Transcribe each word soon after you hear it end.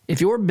If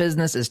your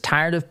business is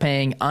tired of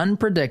paying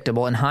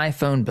unpredictable and high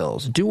phone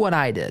bills, do what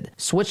I did.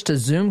 Switch to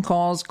Zoom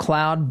Call's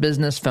cloud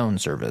business phone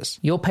service.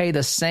 You'll pay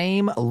the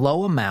same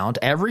low amount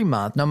every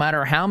month, no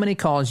matter how many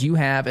calls you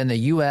have in the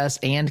U.S.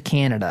 and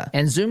Canada.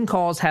 And Zoom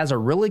Calls has a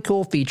really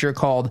cool feature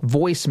called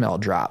voicemail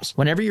drops.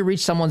 Whenever you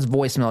reach someone's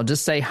voicemail,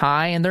 just say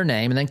hi and their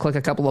name, and then click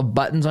a couple of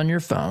buttons on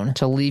your phone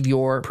to leave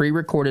your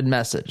pre-recorded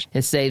message.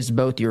 It saves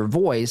both your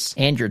voice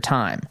and your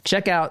time.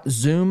 Check out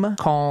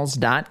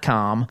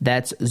zoomcalls.com.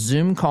 That's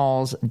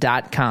zoomcalls.com.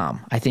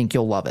 I think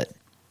you'll love it.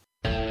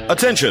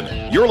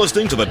 Attention, you're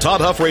listening to the Todd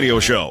Huff Radio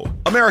Show,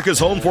 America's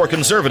home for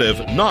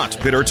conservative,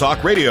 not bitter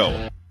talk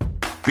radio.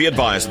 Be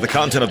advised that the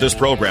content of this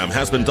program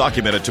has been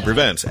documented to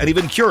prevent and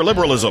even cure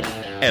liberalism,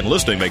 and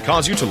listening may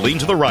cause you to lean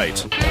to the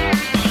right.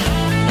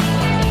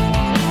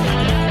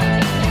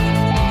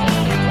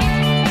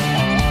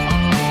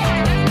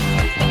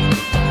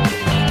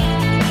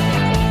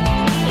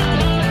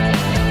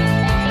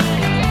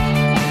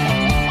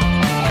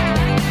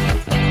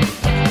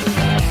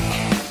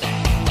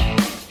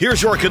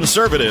 Here's your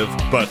conservative,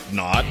 but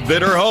not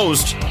bitter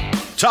host,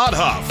 Todd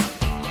Huff.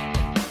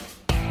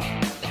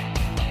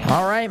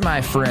 All right,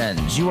 my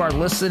friends, you are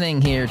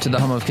listening here to the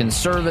home of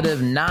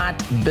conservative,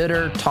 not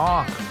bitter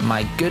talk.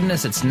 My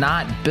goodness, it's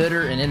not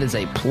bitter, and it is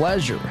a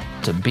pleasure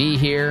to be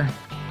here.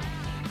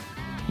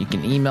 You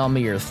can email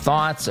me your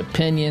thoughts,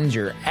 opinions,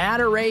 your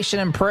adoration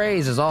and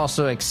praise is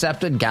also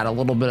accepted. Got a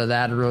little bit of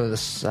that early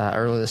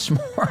this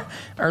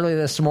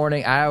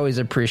morning. I always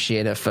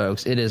appreciate it,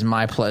 folks. It is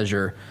my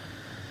pleasure.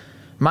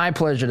 My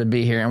pleasure to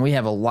be here, and we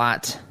have a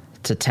lot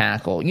to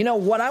tackle. You know,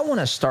 what I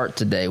want to start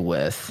today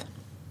with,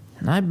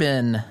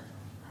 and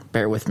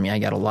bear with me, I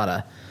got a lot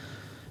of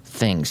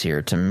things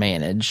here to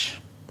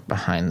manage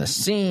behind the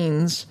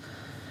scenes.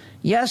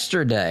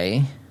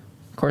 Yesterday,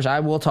 of course, I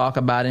will talk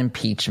about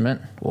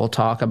impeachment. We'll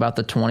talk about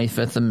the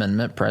 25th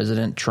Amendment.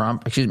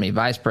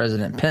 Vice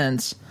President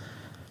Pence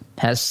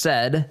has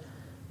said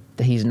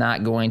that he's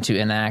not going to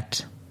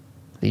enact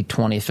the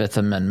 25th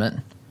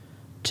Amendment,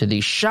 to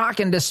the shock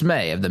and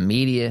dismay of the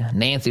media,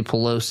 Nancy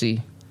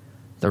Pelosi,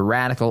 the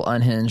radical,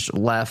 unhinged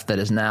left that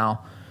is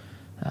now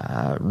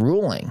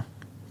ruling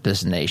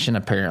this nation,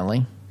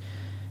 apparently.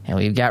 And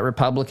we've got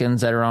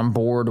Republicans that are on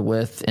board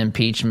with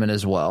impeachment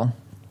as well.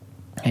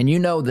 And you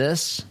know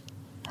this.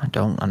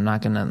 I'm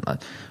not going to.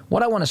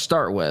 What I want to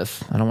start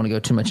with, I don't want to go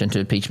too much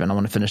into impeachment. I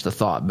want to finish the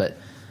thought, but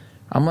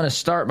I'm going to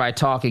start by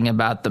talking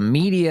about the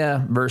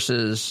media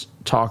versus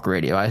talk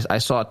radio. I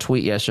saw a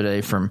tweet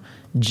yesterday from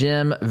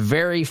Jim,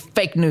 very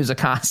fake news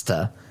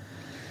Acosta.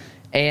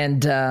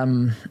 And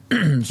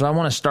so I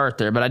want to start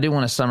there, but I do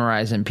want to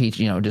summarize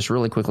impeachment, just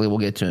really quickly. We'll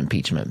get to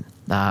impeachment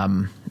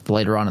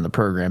later on in the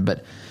program.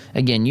 But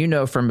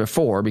again, from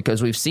before,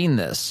 because we've seen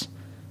this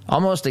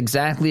almost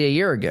exactly a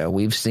year ago.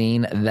 We've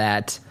seen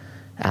that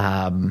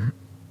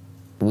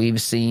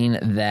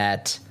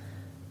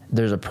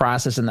there's a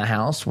process in the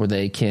House where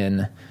they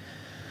can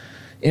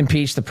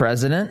impeach the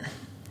president,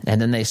 and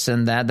then they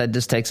send that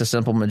just takes a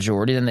simple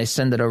majority. Then they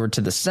send it over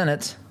to the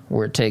Senate,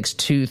 where it takes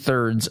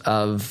 2/3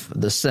 of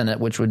the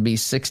Senate, which would be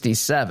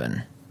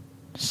 67.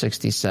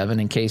 67,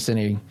 in case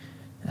any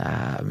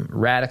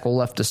radical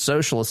leftist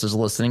socialist is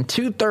listening.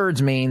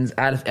 2/3 means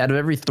out of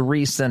every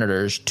 3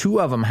 senators,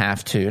 2 of them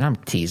have to, and I'm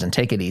teasing,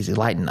 take it easy,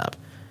 lighten up.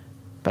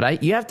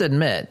 But you have to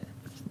admit,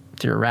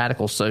 if you're a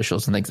radical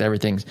socialist and thinks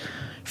everything's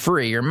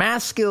free, your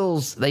math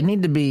skills, they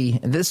need to be,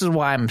 and this is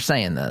why I'm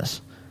saying this,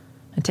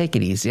 and take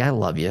it easy, I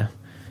love you.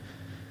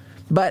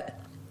 But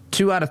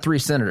 2 out of 3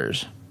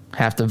 senators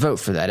have to vote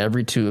for that.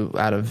 Every 2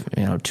 out of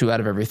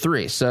every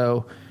 3.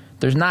 So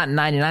there's not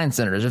 99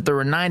 senators. If there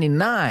were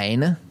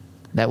 99,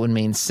 that would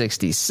mean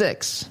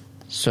 66.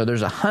 So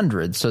there's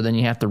 100. So then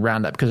you have to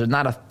round up because there's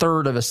not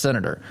 1/3 of a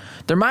senator.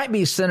 There might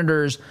be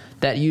senators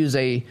that use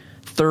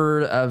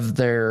 1/3 of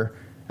their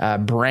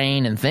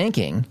brain and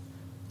thinking.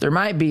 There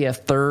might be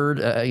 1/3,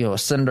 a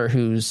senator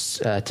who's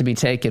to be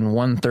taken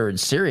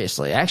 1/3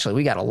 seriously. Actually,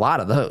 we got a lot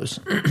of those.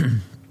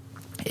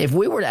 If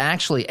we were to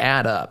actually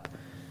add up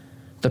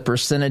the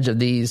percentage of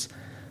these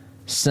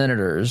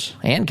senators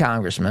and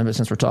congressmen, but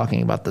since we're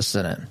talking about the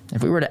Senate,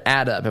 if we were to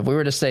add up, if we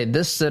were to say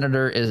this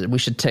senator we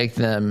should take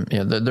them,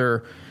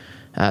 they're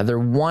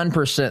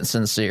 1%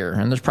 sincere,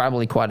 and there's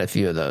probably quite a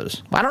few of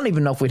those. I don't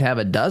even know if we'd have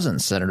a dozen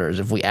senators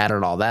if we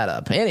added all that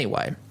up.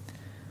 Anyway,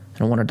 I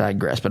don't want to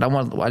digress, but I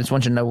just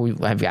want you to know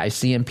I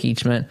see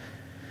impeachment.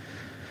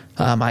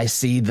 I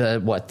see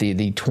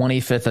the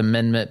 25th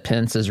Amendment.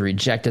 Pence has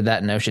rejected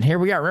that notion. Here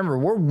we are. Remember,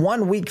 we're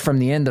 1 week from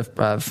the end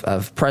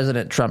of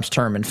President Trump's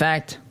term. In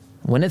fact,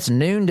 when it's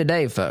noon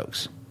today,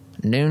 folks,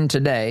 noon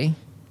today,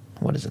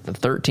 what is it, the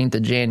 13th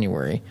of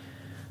January,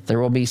 there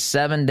will be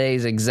 7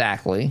 days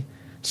exactly,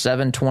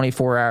 7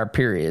 24-hour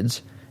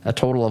periods, a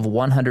total of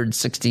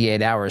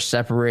 168 hours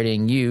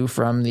separating you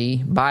from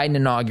the Biden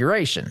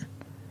inauguration.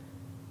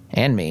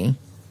 And me.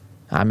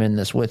 I'm in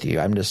this with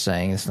you. I'm just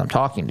saying this, I'm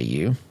talking to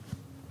you.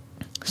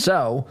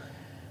 So,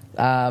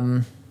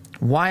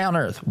 why on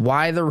earth?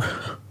 Why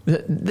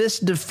this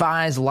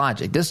defies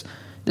logic. This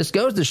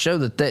goes to show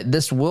that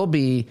this will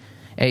be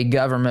a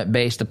government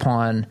based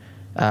upon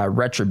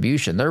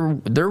retribution.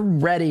 They're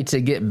ready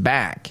to get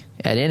back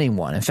at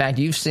anyone. In fact,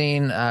 you've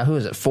seen,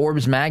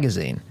 Forbes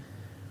magazine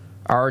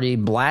already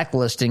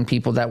blacklisting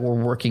people that were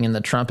working in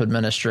the Trump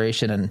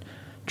administration and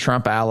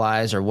Trump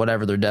allies or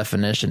whatever their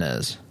definition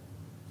is.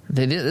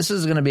 This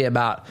is going to be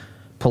about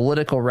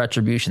political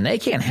retribution. They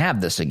can't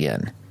have this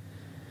again.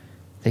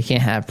 They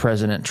can't have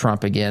President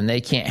Trump again.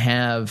 They can't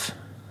have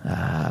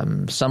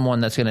someone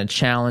that's going to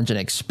challenge and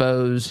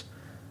expose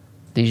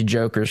these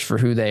jokers for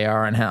who they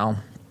are and how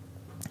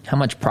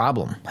many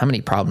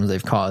problems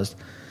they've caused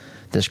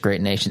this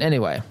great nation.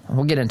 Anyway,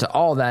 we'll get into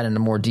all that into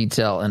more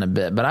detail in a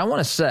bit. But I want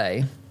to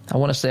say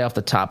off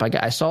the top,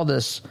 I saw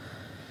this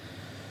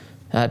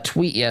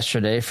tweet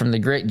yesterday from the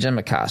great Jim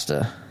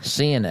Acosta,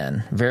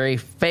 CNN, very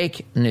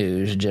fake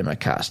news Jim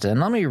Acosta.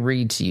 And let me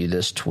read to you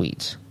this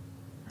tweet.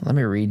 Let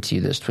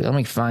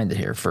me find it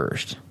here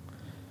first,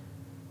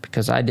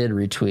 because I did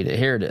retweet it.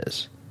 Here it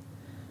is.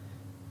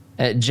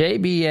 At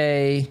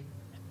JBA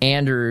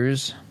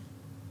Andrews,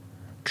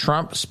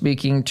 Trump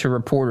speaking to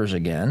reporters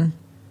again.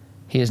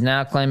 He is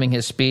now claiming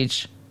his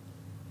speech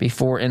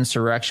before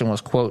insurrection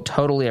was, quote,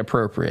 totally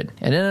appropriate.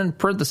 And then in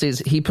parentheses,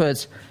 he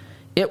puts,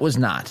 it was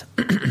not.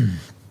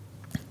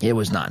 It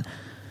was not.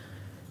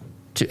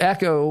 To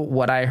echo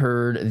what I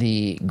heard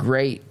the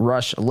great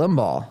Rush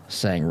Limbaugh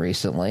saying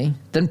recently,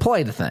 then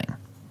play the thing.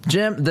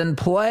 Jim, then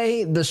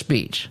play the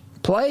speech.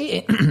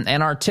 Play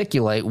and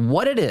articulate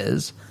what it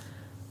is,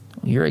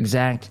 your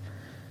exact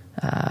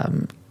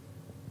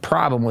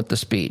problem with the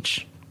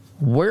speech.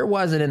 Where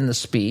was it in the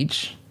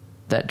speech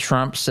that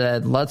Trump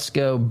said, let's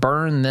go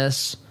burn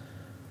this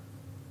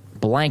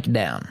blank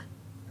down,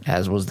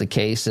 as was the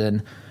case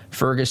in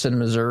Ferguson,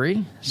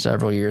 Missouri,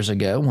 several years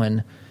ago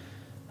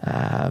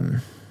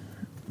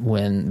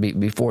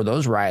before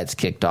those riots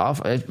kicked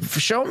off?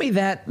 Show me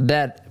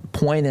that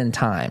point in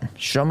time.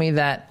 Show me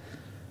that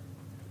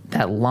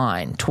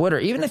line. Twitter,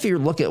 even if you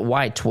look at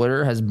why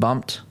Twitter has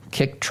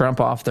kicked Trump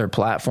off their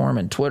platform,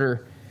 and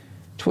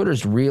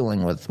Twitter's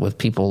reeling with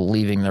people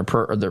leaving their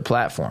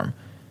platform.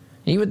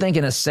 You would think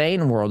in a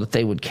sane world that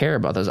they would care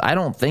about this. I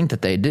don't think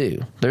that they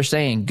do. They're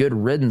saying good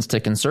riddance to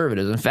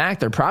conservatives. In fact,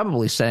 they're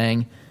probably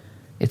saying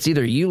it's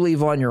either you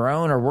leave on your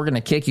own or we're going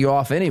to kick you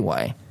off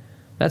anyway.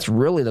 That's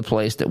really the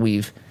place that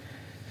we've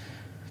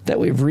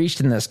reached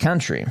in this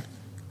country.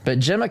 But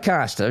Jim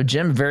Acosta,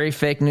 Jim Very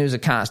Fake News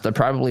Acosta,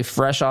 probably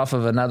fresh off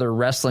of another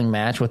wrestling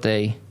match with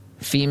a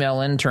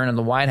female intern in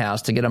the White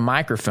House to get a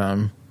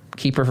microphone,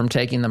 keep her from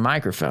taking the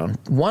microphone,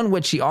 one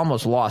which she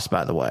almost lost,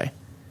 by the way.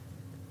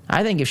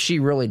 I think if she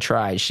really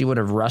tried, she would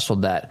have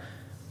wrestled that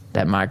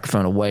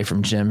microphone away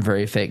from Jim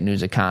Very Fake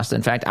News Acosta.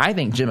 In fact, I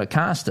think Jim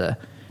Acosta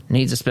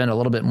needs to spend a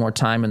little bit more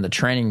time in the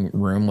training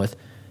room with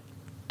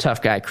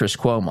tough guy Chris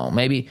Cuomo.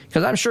 Maybe,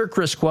 because I'm sure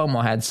Chris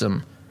Cuomo had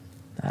some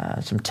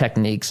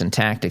techniques and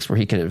tactics where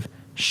he could have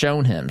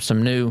shown him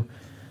some new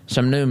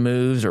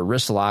moves or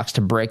wrist locks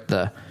to break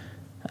the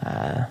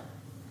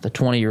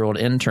 20-year-old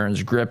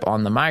intern's grip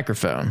on the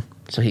microphone,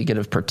 so he could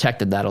have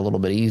protected that a little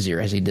bit easier,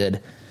 as he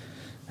did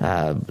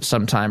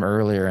sometime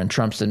earlier in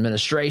Trump's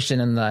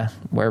administration in the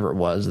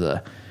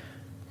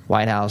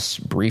White House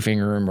briefing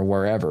room or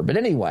wherever. But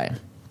anyway,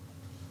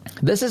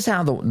 this is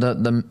how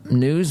the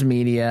news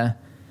media.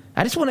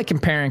 I just want to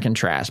compare and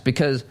contrast,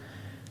 because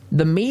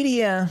the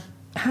media.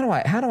 How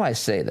do I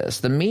say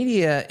this? The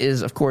media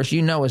is, of course,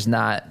 is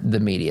not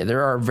the media.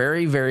 There are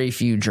very, very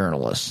few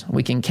journalists.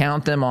 We can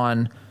count them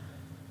on,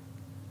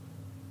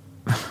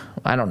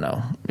 I don't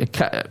know,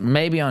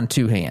 maybe on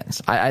two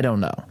hands. I don't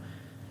know.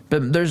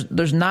 But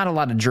there's not a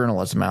lot of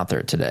journalism out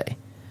there today.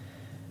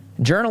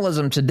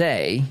 Journalism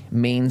today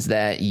means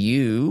that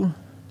you,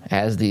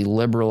 as the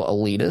liberal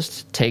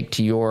elitist, take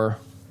to your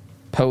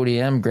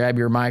podium, grab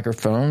your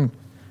microphone,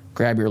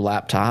 grab your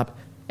laptop,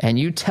 and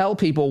you tell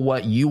people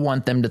what you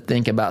want them to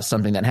think about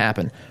something that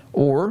happened.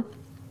 Or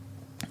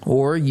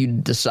you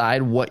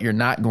decide what you're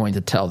not going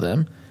to tell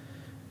them.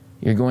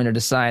 You're going to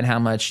decide how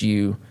much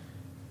you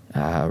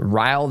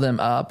rile them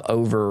up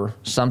over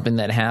something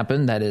that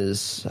happened that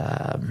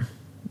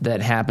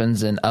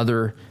happens in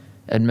other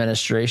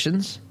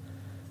administrations.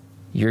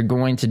 You're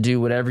going to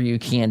do whatever you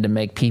can to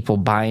make people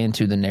buy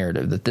into the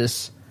narrative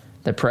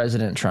that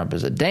President Trump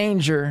is a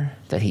danger,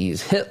 that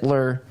he's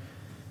Hitler.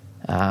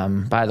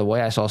 By the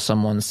way, I saw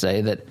someone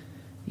say that,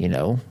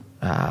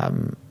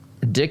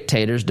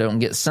 dictators don't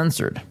get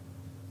censored.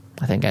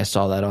 I think I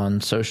saw that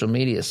on social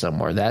media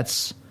somewhere.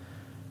 That's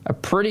a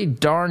pretty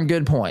darn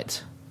good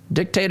point.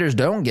 Dictators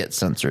don't get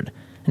censored.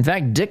 In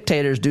fact,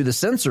 dictators do the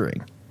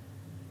censoring.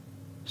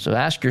 So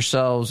ask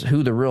yourselves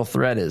who the real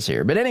threat is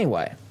here. But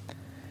anyway,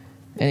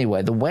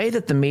 the way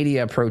that the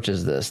media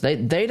approaches this,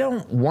 they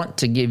don't want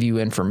to give you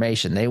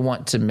information. They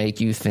want to make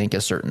you think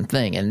a certain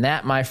thing. And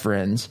that, my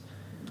friends,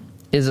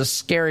 is a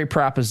scary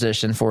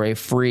proposition for a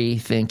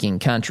free-thinking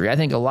country. I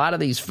think a lot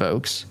of these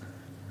folks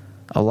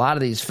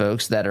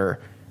that are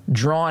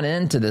drawn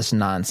into this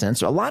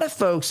nonsense, a lot of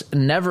folks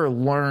never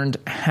learned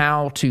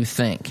how to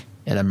think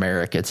in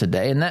America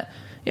today. And that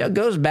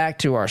goes back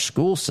to our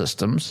school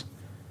systems.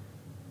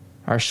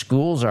 Our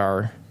schools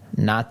are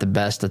not the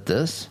best at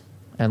this.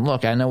 And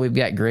look, I know we've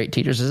got great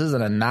teachers. This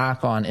isn't a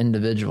knock on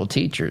individual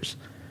teachers.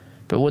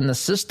 But when the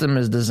system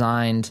is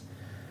designed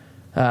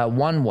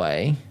one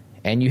way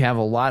and you have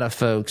a lot of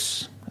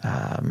folks,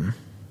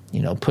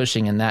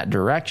 pushing in that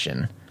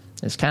direction,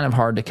 it's kind of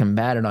hard to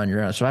combat it on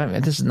your own. So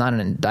this is not an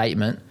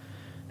indictment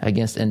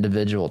against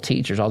individual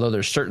teachers, although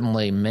there's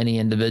certainly many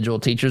individual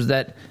teachers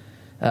that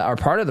are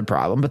part of the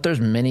problem, but there's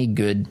many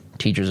good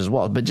teachers as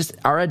well. But just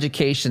our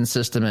education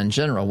system in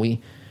general,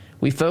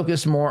 we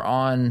focus more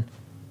on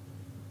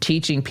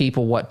teaching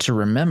people what to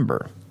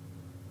remember.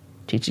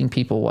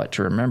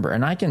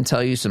 And I can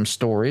tell you some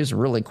stories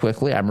really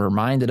quickly. I'm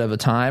reminded of a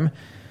time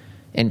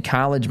in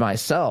college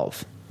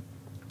myself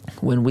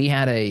when we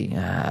had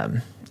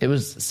it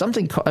was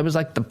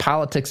like the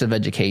politics of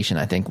education,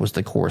 I think was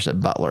the course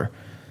at Butler.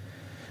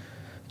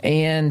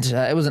 And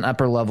it was an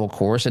upper level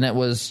course, and it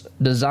was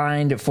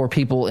designed for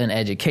people in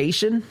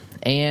education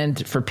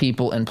and for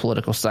people in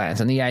political science.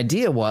 And the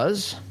idea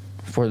was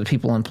for the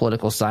people in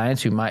political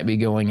science who might be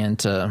going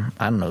into,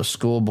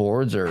 school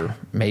boards or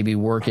maybe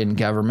work in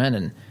government,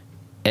 and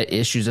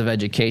issues of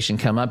education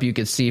come up, you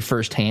could see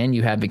firsthand.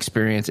 You have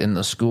experience in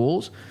the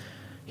schools.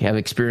 You have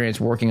experience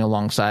working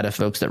alongside of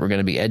folks that were going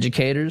to be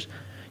educators.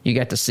 You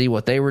got to see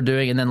what they were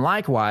doing. And then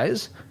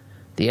likewise,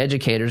 the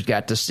educators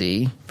got to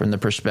see from the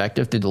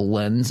perspective through the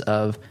lens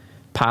of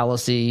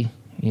policy,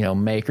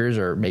 makers,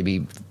 or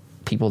maybe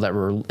people that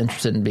were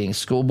interested in being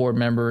school board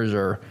members,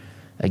 or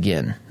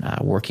again,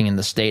 working in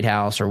the state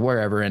house or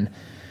wherever, and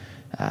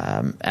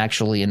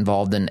actually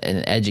involved in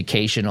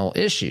educational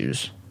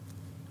issues.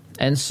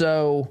 And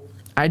so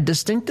I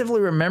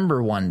distinctively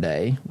remember one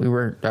day, we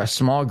were a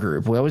small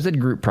group. We always did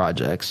group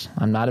projects.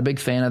 I'm not a big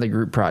fan of the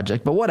group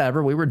project, but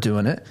whatever, we were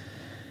doing it.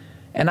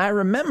 And I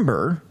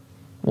remember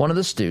one of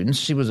the students,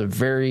 she was a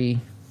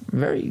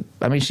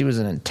she was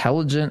an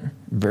intelligent,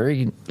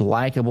 very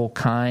likable,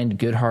 kind,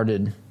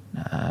 good-hearted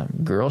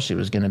girl. She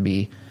was going to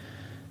be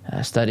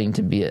studying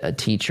to be a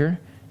teacher.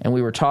 And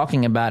we were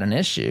talking about an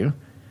issue,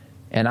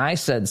 and I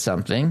said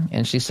something,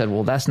 and she said,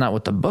 well, that's not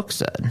what the book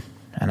said.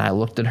 And I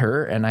looked at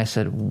her, and I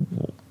said,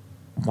 well,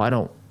 I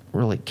don't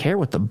really care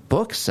what the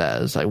book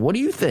says. Like, what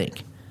do you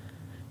think?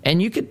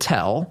 And you could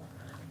tell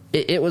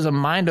it was an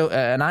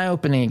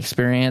eye-opening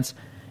experience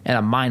and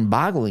a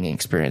mind-boggling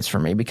experience for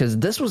me, because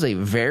this was a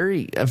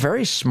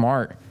very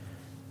smart,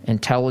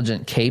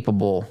 intelligent,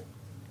 capable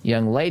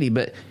young lady.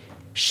 But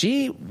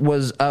she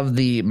was of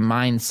the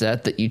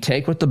mindset that you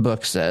take what the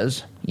book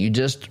says, you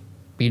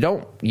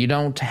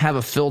don't have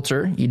a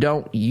filter, you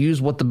don't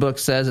use what the book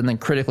says and then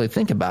critically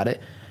think about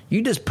it.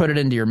 You just put it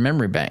into your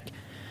memory bank,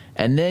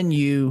 and then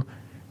you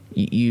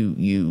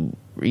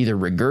either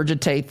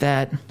regurgitate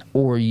that,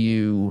 or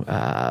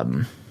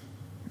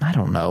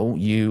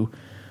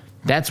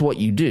that's what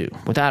you do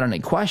without any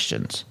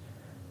questions.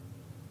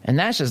 And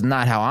that's just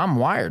not how I'm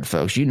wired,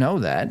 folks. You know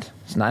that.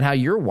 It's not how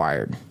you're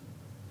wired.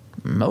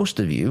 Most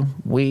of you,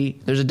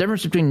 there's a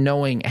difference between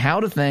knowing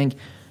how to think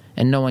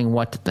and knowing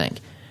what to think.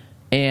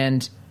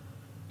 And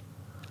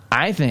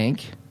I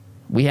think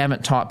we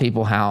haven't taught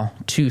people how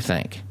to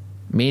think,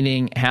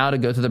 meaning how to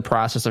go through the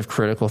process of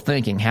critical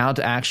thinking, how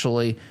to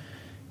actually,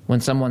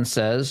 when someone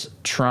says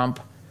Trump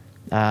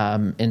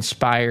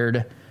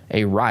inspired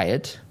a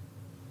riot,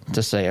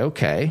 to say,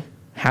 okay,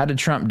 how did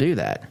Trump do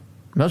that?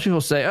 Most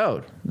people say,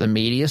 oh, the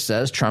media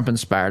says Trump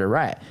inspired a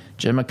riot.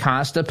 Jim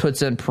Acosta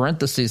puts in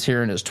parentheses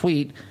here in his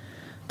tweet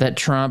that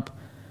Trump,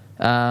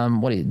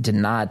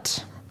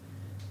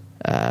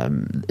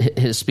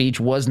 his speech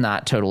was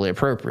not totally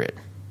appropriate.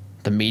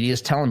 The media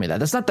is telling me that.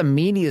 That's not the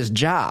media's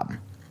job.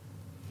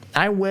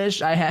 I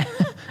wish I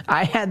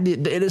had,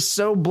 it is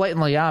so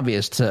blatantly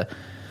obvious to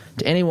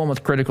anyone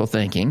with critical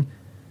thinking.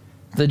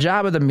 The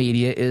job of the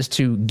media is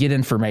to get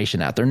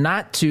information out there,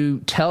 not to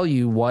tell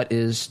you what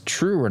is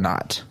true or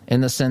not,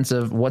 in the sense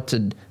of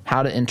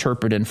how to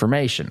interpret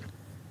information.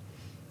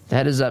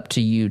 That is up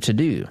to you to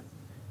do.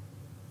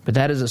 But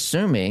that is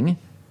assuming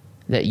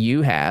that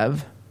we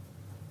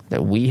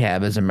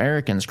have as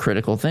Americans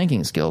critical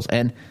thinking skills.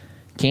 And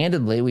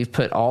candidly, we've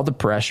put all the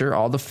pressure,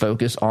 all the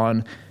focus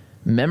on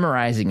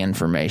memorizing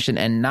information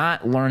and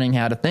not learning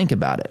how to think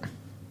about it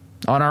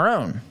on our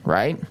own,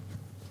 right?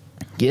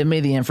 Give me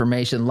the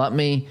information. Let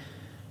me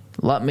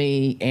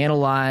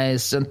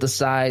analyze,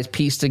 synthesize,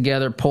 piece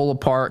together, pull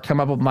apart,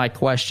 come up with my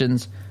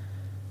questions,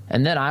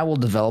 and then I will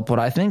develop what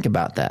I think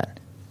about that.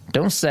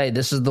 Don't say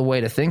this is the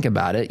way to think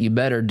about it. You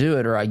better do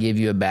it or I give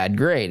you a bad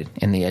grade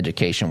in the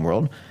education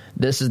world.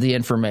 This is the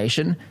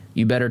information.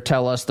 You better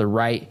tell us the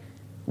right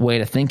way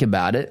to think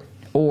about it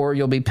or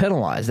you'll be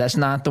penalized. That's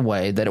not the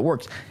way that it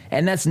works.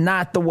 And that's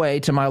not the way,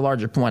 to my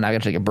larger point, I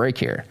got to take a break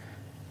here.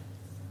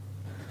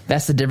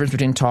 That's the difference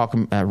between talk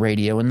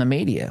radio and the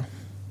media.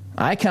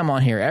 I come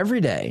on here every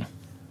day,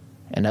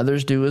 and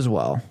others do as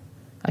well.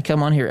 I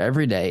come on here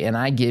every day, and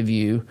I give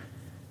you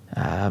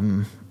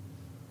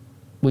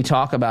we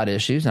talk about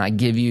issues, and I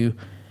give you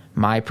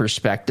my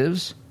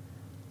perspectives.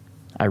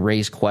 I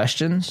raise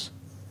questions.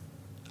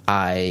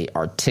 I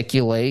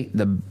articulate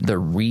the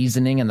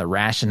reasoning and the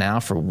rationale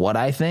for what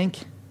I think.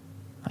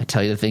 I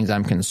tell you the things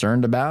I'm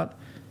concerned about.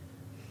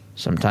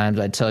 Sometimes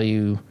I tell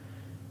you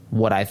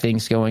what I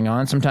think's going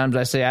on. Sometimes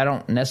I say I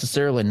don't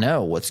necessarily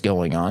know what's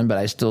going on, but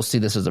I still see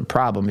this as a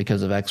problem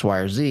because of X, Y,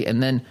 or Z.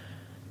 And then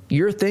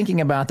you're thinking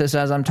about this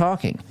as I'm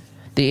talking.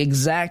 The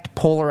exact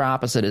polar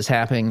opposite is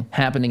happening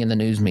in the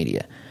news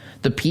media.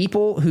 The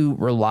people who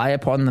rely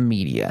upon the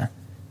media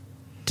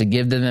to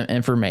give them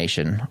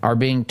information are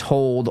being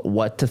told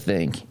what to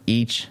think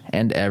each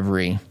and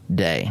every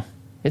day.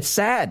 It's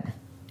sad.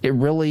 It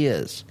really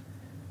is.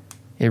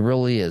 It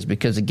really is.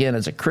 Because, again,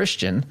 as a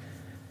Christian,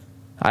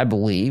 I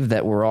believe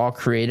that we're all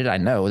created. I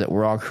know that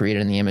we're all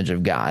created in the image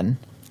of God,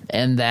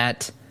 and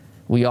that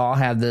we all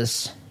have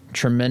this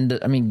tremendous.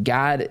 I mean,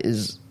 God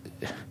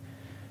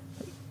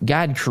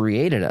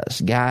created us.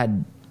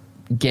 God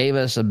gave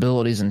us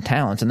abilities and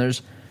talents, and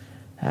there's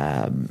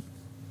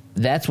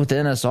that's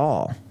within us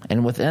all.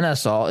 And within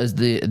us all is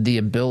the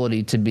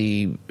ability to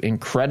be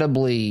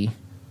incredibly.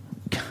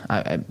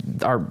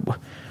 Our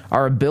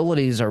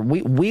abilities are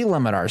we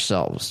limit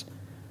ourselves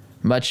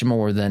much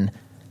more than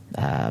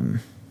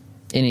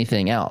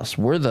anything else.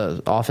 We're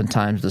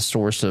oftentimes the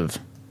source of,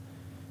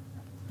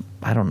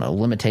 I don't know,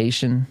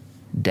 limitation,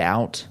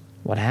 doubt,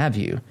 what have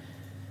you.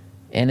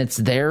 And it's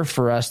there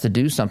for us to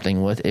do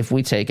something with if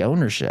we take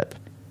ownership.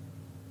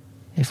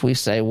 If we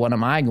say, what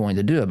am I going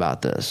to do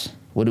about this?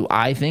 What do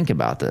I think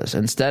about this?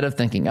 Instead of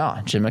thinking,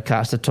 Jim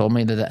Acosta told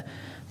me that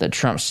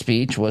Trump's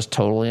speech was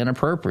totally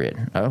inappropriate.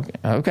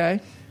 Okay.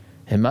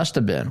 It must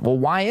have been. Well,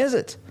 why is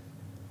it?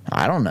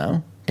 I don't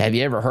know. Have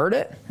you ever heard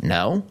it?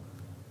 No.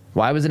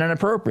 Why was it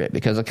inappropriate?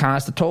 Because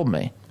Acosta told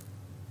me.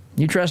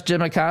 You trust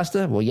Jim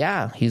Acosta? Well,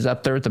 yeah. He's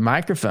up there at the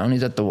microphone.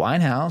 He's at the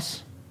White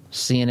House.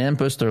 CNN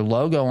puts their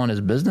logo on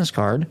his business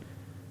card.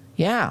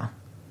 Yeah.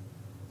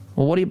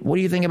 Well, what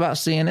do you think about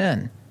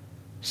CNN?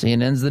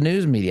 CNN's the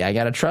news media. I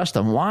got to trust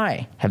them.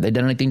 Why? Have they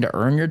done anything to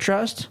earn your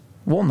trust?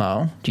 Well,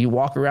 no. Do you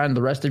walk around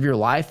the rest of your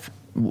life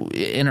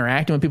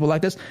interacting with people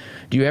like this?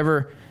 Do you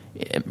ever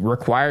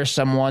require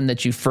someone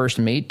that you first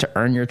meet to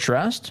earn your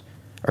trust?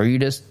 Or you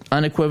just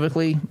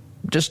unequivocally,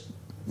 just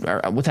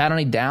without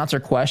any doubts or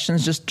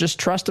questions, just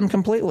trust them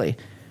completely?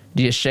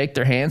 Do you shake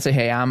their hand, say,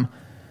 hey, I'm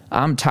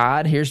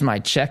Todd. Here's my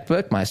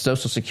checkbook, my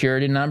social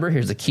security number.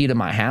 Here's the key to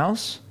my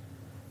house.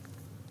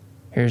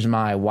 Here's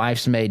my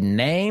wife's maiden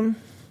name.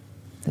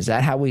 Is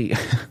that how we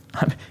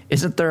 –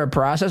 isn't there a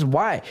process?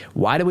 Why?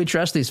 Why do we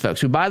trust these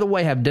folks who, by the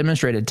way, have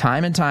demonstrated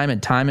time and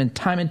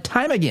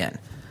time again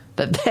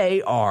that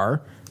they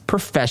are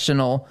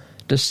professional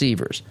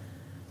deceivers?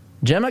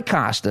 Jim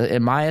Acosta,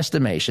 in my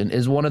estimation,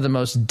 is one of the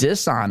most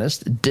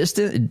dishonest,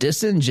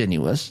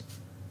 disingenuous,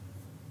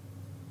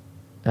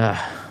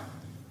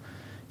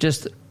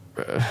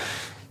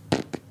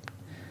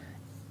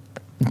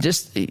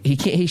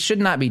 he should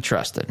not be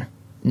trusted.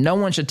 No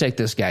one should take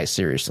this guy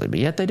seriously, but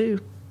yet they do.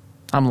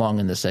 I'm long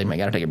in this segment.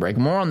 Got to take a break.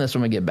 More on this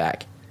when we get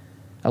back.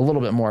 A little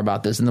bit more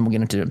about this, and then we'll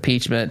get into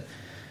impeachment.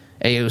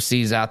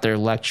 AOC's out there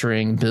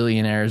lecturing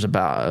billionaires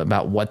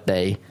about what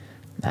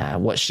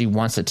she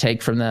wants to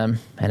take from them,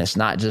 and it's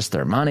not just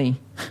their money.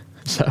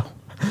 So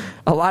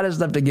a lot of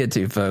stuff to get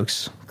to,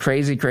 folks.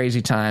 Crazy,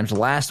 crazy times.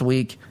 Last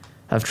week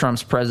of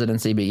Trump's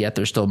presidency, but yet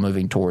they're still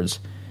moving towards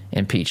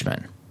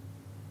impeachment.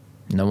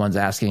 No one's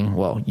asking,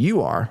 well,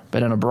 you are,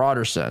 but in a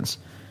broader sense,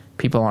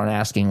 people aren't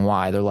asking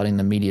why. They're letting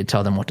the media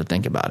tell them what to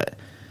think about it.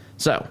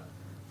 So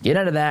get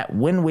into that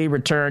when we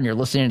return. You're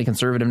listening to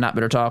Conservative Not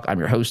Bitter Talk. I'm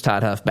your host,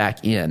 Todd Huff,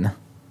 back in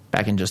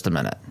just a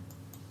minute.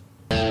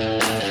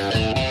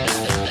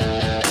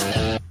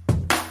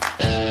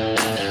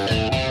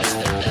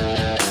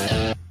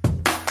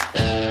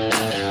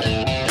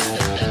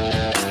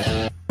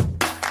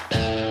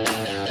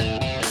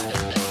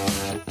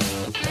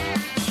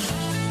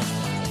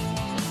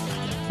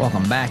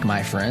 Welcome back,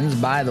 my friends.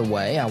 By the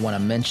way, I want to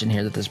mention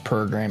here that this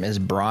program is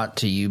brought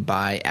to you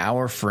by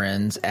our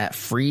friends at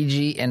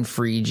Freegee and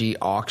Freegee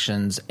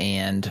Auctions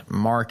and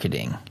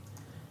Marketing.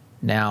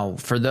 Now,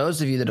 for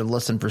those of you that have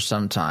listened for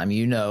some time,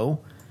 you know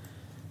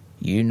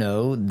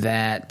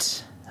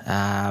that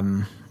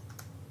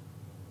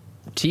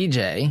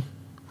TJ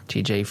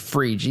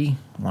Freegee,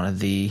 one of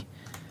the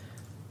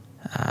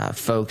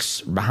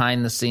folks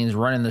behind the scenes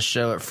running the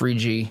show at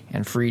Freegee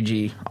and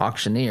Freegee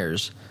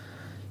Auctioneers,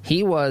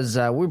 he was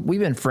we've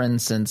been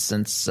friends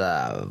since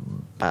probably,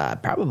 I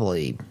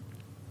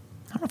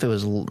don't know if it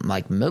was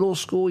like middle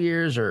school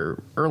years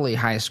or early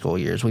high school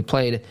years. We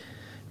played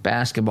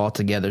basketball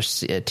together.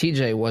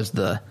 TJ was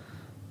the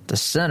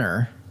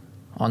center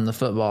on the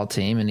football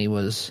team, and he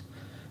was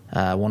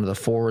one of the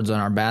forwards on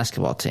our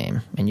basketball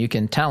team. And you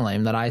can tell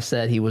him that I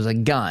said he was a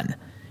gun.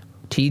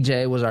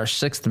 TJ was our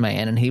sixth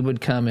man, and he would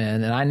come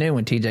in, and I knew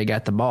when TJ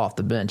got the ball off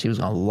the bench, he was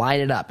going to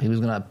light it up. He was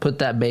going to put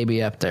that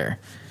baby up there,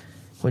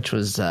 which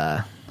was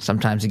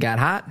sometimes he got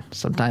hot,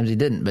 sometimes he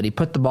didn't. But he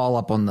put the ball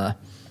up on the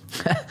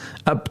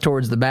up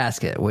towards the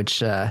basket, which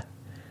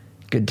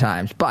good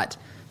times. But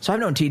so I've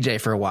known TJ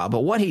for a while.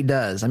 But what he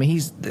does, I mean,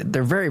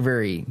 they're very,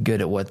 very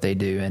good at what they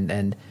do.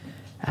 And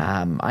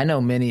I know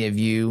many of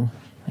you,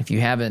 if you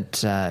haven't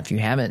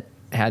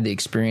had the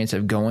experience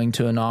of going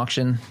to an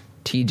auction,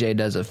 TJ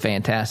does a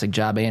fantastic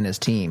job and his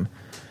team.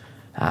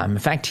 In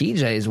fact,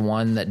 TJ is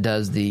one that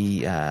does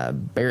the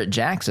Barrett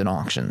Jackson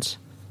auctions.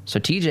 So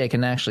TJ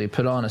can actually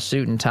put on a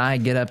suit and tie,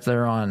 get up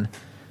there on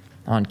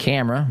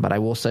camera. But I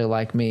will say,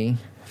 like me,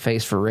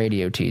 face for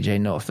radio,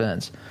 TJ, no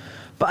offense.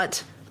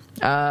 But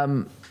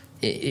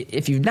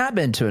if you've not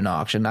been to an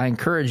auction, I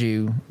encourage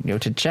you,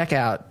 to check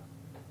out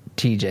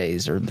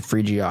TJ's or the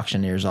Free G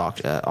Auctioneers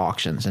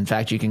auctions. In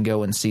fact, you can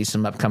go and see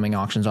some upcoming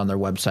auctions on their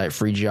website,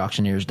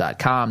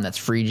 freegauctioneers.com. That's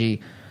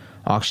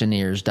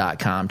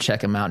freegauctioneers.com.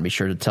 Check them out and be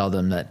sure to tell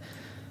them that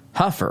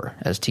Huffer,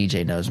 as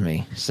TJ knows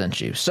me,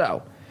 sent you.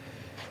 So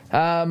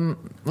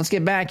let's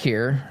get back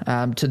here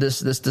to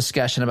this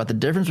discussion about the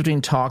difference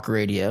between talk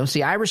radio.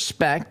 See, I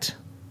respect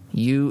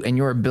you and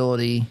your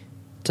ability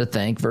to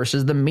think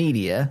versus the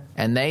media,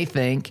 and they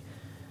think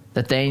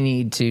that they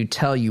need to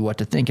tell you what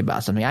to think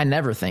about something. I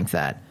never think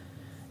that.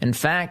 In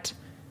fact,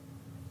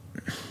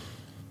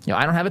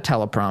 I don't have a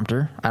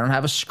teleprompter. I don't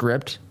have a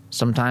script.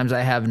 Sometimes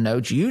I have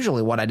notes.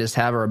 Usually what I just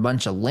have are a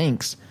bunch of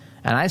links,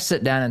 and I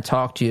sit down and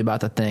talk to you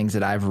about the things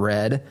that I've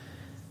read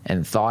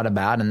and thought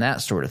about and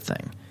that sort of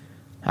thing.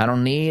 I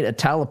don't need a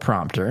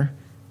teleprompter.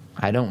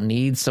 I don't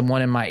need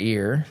someone in my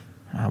ear.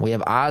 We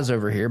have Oz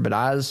over here, but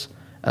Oz,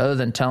 other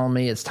than telling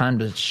me it's time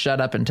to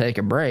shut up and take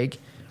a break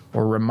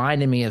or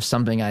reminding me of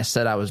something I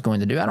said I was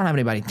going to do, I don't have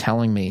anybody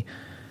telling me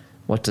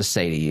what to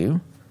say to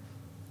you.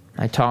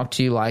 I talk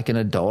to you like an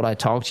adult. I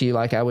talk to you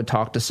like I would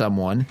talk to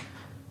someone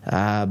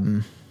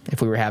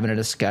if we were having a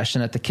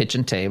discussion at the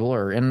kitchen table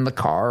or in the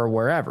car or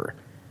wherever.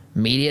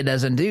 Media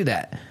doesn't do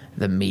that.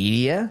 The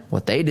media,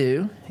 what they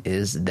do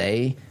is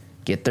they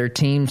get their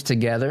teams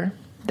together.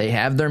 They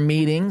have their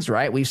meetings,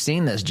 right? We've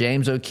seen this.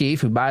 James O'Keefe,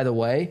 who, by the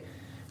way,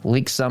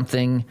 leaked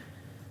something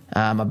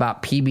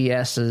about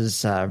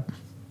PBS's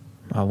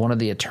one of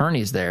the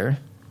attorneys there,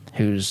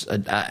 who's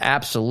an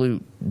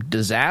absolute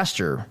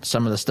disaster,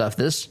 some of the stuff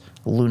this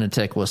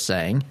lunatic was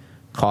saying,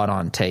 caught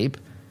on tape.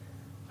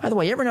 By the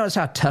way, you ever notice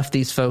how tough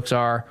these folks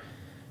are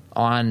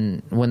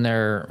on when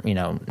they're,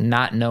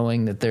 not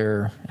knowing that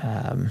they're,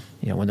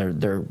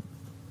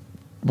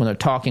 when they're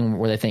talking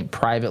where they think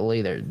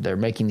privately, they're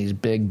making these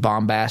big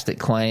bombastic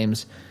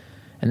claims,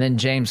 and then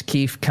James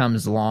Keefe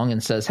comes along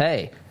and says,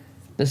 "Hey,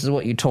 this is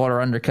what you told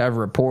our undercover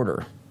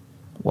reporter.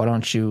 Why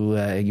don't you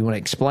you want to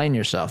explain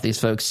yourself?" These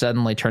folks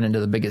suddenly turn into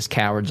the biggest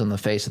cowards on the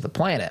face of the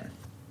planet.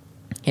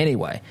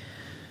 Anyway,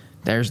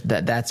 there's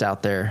that's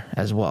out there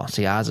as well.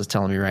 See, Oz is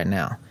telling me right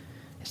now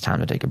it's time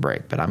to take a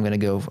break, but I'm going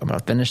to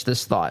finish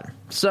this thought.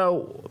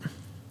 So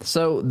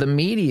the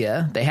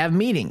media, they have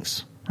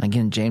meetings.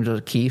 Again, James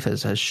O'Keefe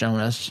has shown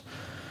us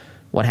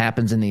what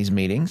happens in these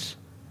meetings,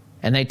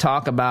 and they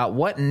talk about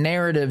what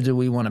narrative do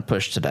we want to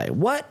push today?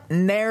 What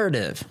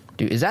narrative?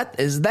 Is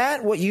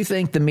that what you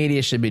think the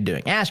media should be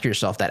doing? Ask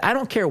yourself that. I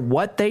don't care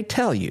what they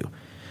tell you.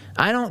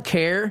 I don't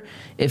care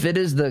if it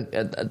is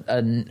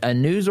a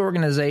news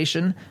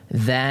organization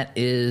that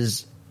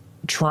is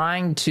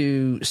trying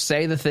to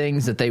say the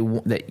things that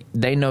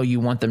they know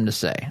you want them to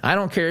say. I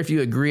don't care if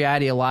you agree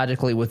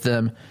ideologically with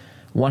them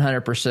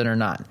 100% or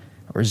not,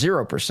 or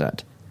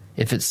 0%.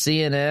 If it's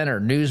CNN or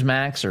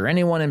Newsmax or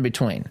anyone in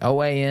between,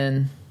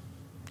 OAN,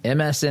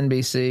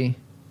 MSNBC,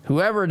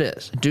 whoever it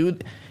is, do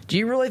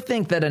you really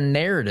think that a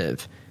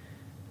narrative?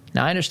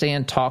 Now, I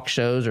understand talk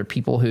shows or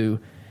people who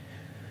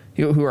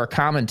are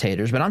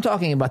commentators, but I'm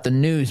talking about the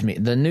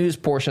news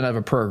portion of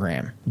a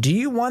program. Do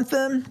you want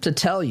them to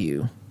tell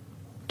you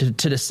to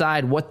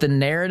decide what the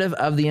narrative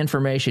of the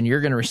information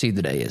you're going to receive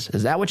today is?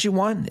 Is that what you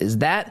want? Is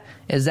that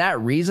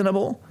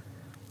reasonable?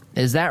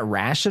 Is that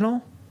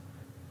rational?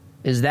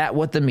 Is that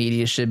what the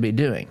media should be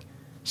doing?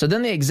 So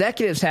then the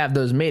executives have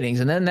those meetings,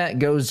 and then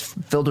that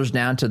filters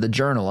down to the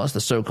journalists, the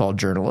so-called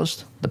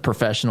journalists, the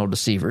professional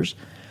deceivers,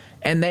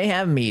 and they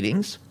have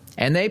meetings,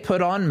 and they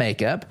put on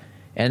makeup,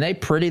 and they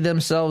pretty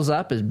themselves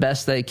up as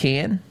best they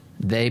can.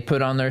 They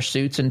put on their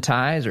suits and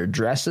ties or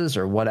dresses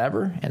or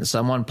whatever, and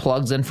someone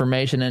plugs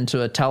information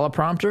into a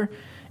teleprompter,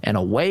 and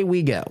away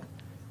we go.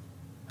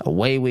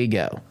 Away we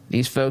go.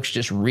 These folks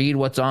just read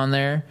what's on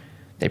there.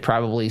 They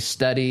probably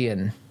study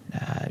and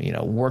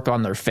work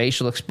on their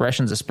facial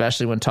expressions,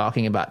 especially when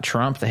talking about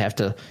Trump. They have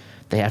to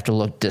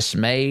look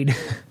dismayed.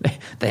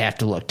 They have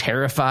to look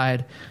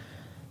terrified.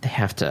 They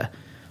have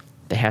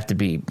to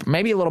be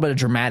maybe a little bit of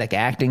dramatic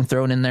acting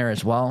thrown in there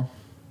as well.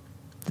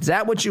 Is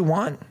that what you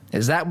want?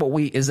 Is that what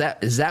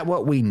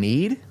we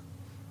need?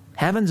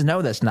 Heavens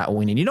no, that's not what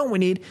we need. You know what we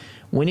need?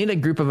 We need a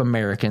group of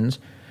Americans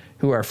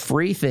who are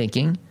free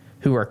thinking,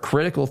 who are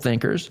critical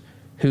thinkers,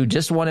 who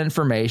just want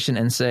information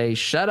and say,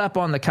 "Shut up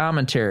on the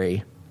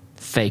commentary,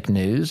 fake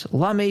news.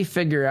 Let me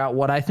figure out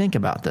what I think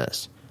about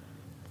this."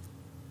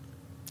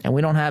 And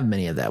we don't have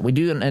many of that. We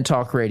do in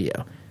talk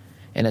radio.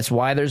 And it's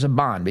why there's a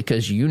bond,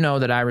 because you know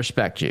that I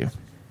respect you.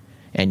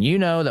 And you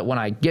know that when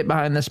I get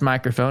behind this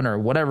microphone or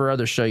whatever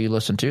other show you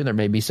listen to, there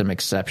may be some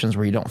exceptions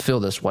where you don't feel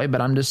this way,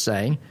 but I'm just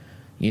saying,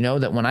 you know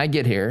that when I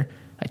get here,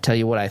 I tell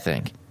you what I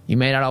think. You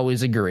may not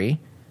always agree,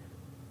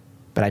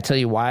 but I tell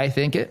you why I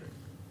think it.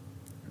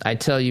 I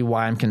tell you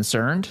why I'm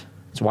concerned,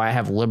 It's why I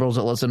have liberals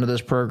that listen to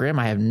this program.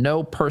 I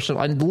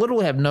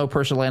literally have no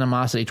personal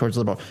animosity towards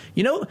liberals.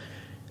 You know,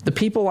 the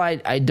people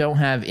I don't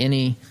have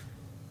any,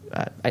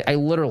 I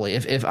literally,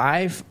 if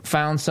I've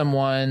found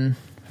someone,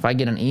 if I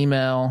get an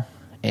email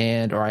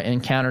or I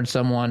encountered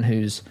someone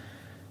who's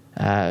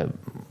a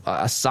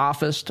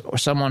sophist or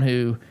someone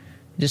who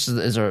just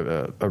is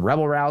a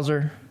rebel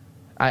rouser,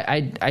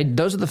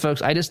 those are the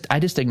folks I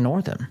just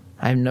ignore them.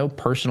 I have no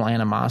personal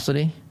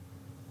animosity.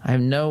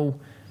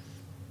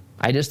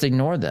 I just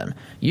ignore them.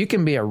 You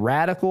can be a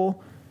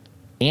radical,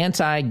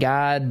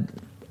 anti-God,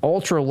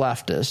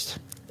 ultra-leftist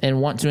and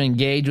want to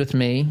engage with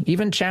me,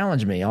 even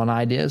challenge me on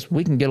ideas.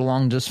 We can get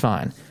along just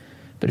fine.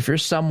 But if you're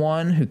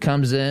someone who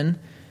comes in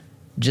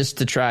just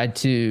to try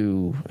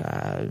to,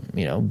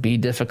 be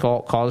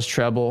difficult, cause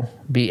trouble,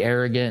 be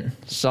arrogant,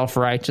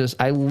 self-righteous,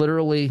 I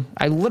literally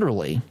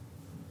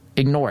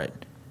ignore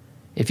it.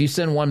 If you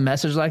send one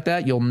message like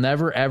that, you'll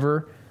never,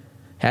 ever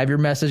have your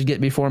message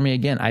get before me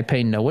again. I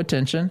pay no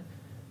attention,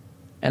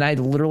 and I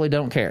literally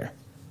don't care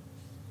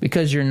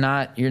because you're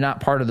not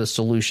part of the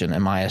solution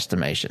in my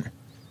estimation.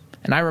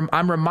 And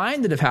I'm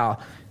reminded of how,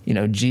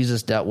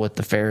 Jesus dealt with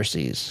the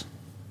Pharisees,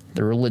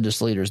 the religious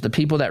leaders, the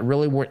people that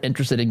really weren't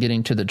interested in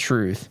getting to the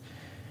truth.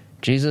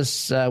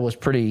 Jesus was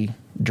pretty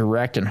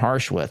direct and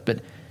harsh with,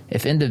 but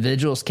if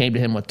individuals came to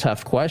him with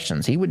tough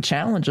questions, he would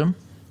challenge them,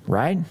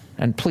 right?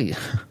 And please,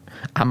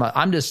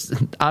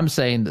 I'm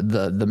saying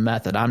the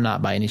method. I'm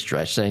not by any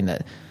stretch saying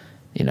that,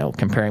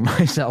 comparing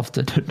myself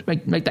to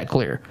make that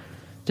clear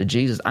to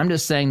Jesus. I'm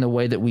just saying the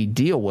way that we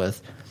deal with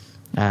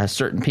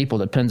certain people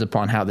depends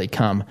upon how they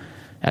come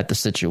at the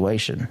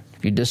situation.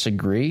 If you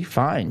disagree,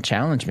 fine,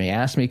 challenge me,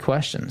 ask me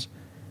questions.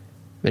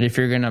 But if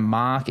you're going to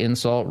mock,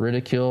 insult,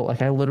 ridicule,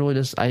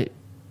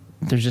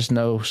 there's just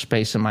no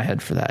space in my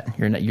head for that.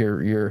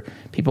 You're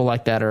people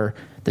like that are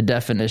the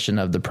definition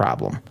of the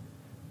problem.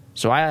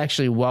 So I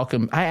actually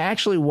welcome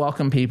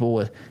people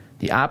with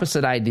the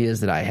opposite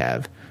ideas that I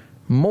have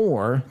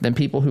more than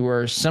people who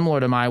are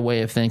similar to my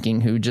way of thinking,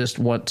 who just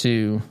want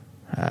to,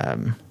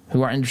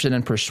 who are interested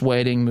in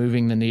persuading,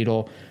 moving the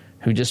needle,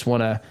 who just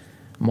want to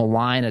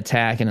malign,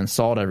 attack, and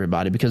insult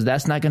everybody, because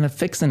that's not going to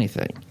fix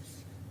anything.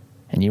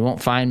 And you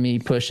won't find me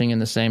pushing in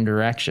the same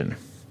direction.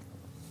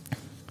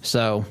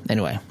 So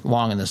anyway,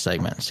 long in this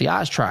segment. See,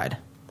 Oz tried,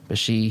 but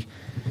she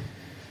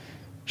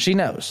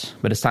knows.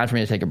 But it's time for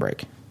me to take a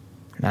break.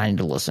 I need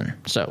to listen.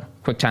 So,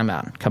 quick time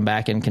out. Come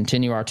back and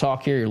continue our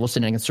talk here. You're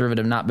listening to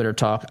Conservative Not Bitter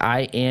Talk.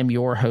 I am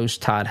your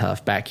host, Todd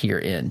Huff, back here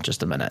in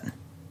just a minute.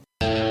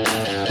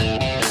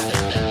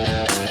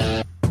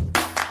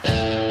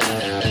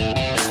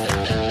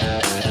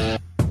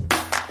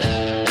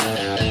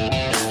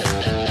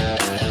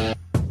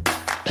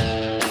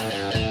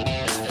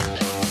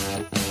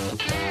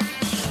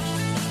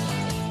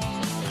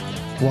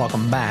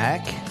 Welcome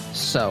back.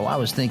 So, I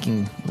was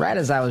thinking, right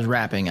as I was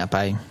wrapping up,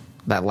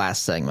 that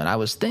last segment, I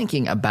was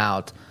thinking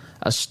about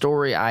a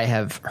story I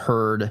have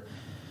heard,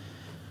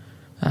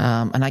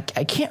 and I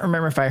can't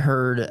remember if I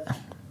heard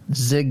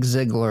Zig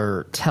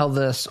Ziglar tell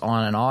this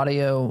on an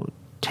audio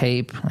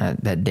tape.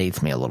 That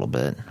dates me a little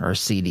bit, or a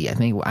CD. I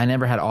think I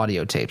never had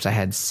audio tapes. I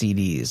had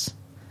CDs.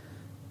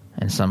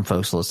 And some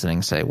folks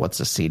listening say,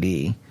 what's a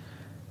CD?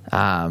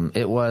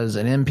 It was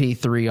an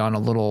MP3 on a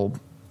little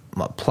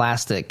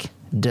plastic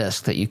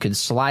disc that you could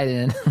slide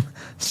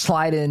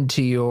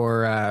into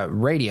your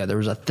radio. There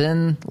was a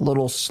thin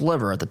little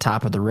sliver at the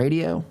top of the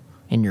radio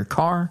in your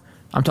car.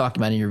 I'm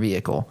talking about in your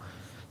vehicle.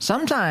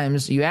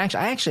 Sometimes I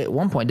actually at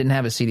one point didn't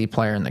have a CD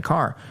player in the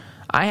car.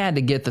 I had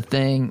to get the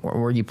thing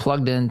where you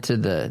plugged into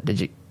the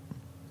did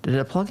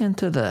it plug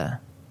into the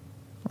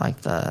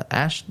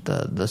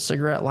the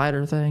cigarette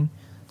lighter thing?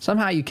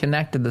 Somehow you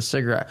connected the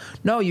cigarette.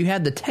 No, you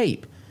had the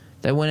tape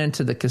that went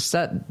into the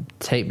cassette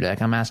tape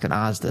deck. I'm asking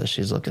Oz this.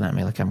 She's looking at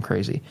me like I'm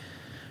crazy.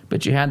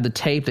 But you had the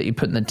tape that you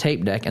put in the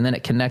tape deck, and then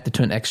it connected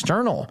to an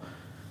external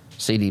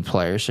CD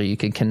player, so you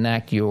could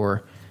connect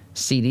your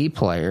CD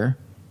player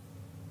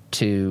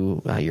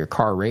to your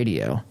car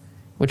radio,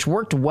 which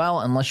worked well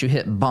unless you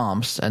hit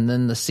bumps, and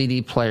then the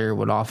CD player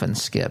would often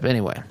skip.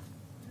 Anyway,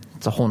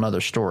 it's a whole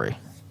nother story.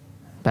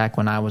 Back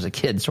when I was a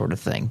kid sort of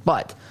thing.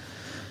 But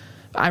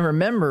I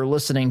remember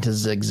listening to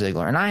Zig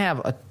Ziglar, and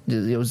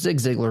Zig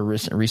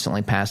Ziglar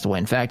recently passed away.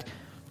 In fact,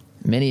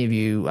 many of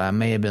you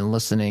may have been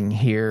listening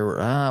here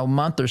a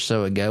month or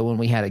so ago when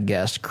we had a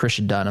guest, Chris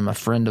Dunham, a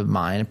friend of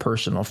mine, a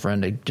personal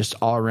friend, a just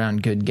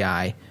all-around good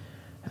guy.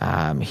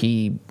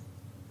 Zig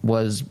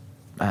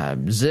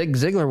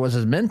Ziglar was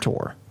his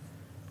mentor,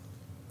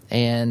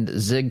 and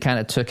Zig kind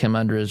of took him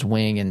under his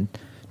wing, and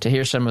to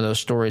hear some of those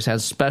stories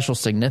has special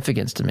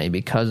significance to me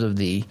because of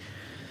the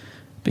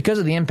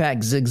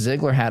impact Zig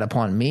Ziglar had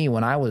upon me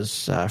when I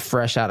was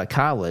fresh out of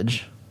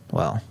college.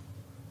 Well,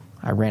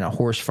 I ran a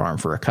horse farm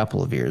for a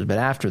couple of years, but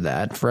after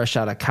that, fresh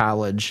out of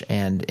college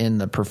and in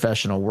the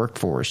professional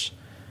workforce,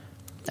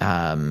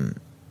 in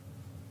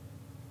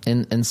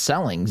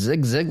selling,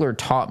 Zig Ziglar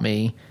taught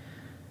me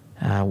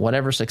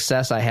whatever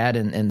success I had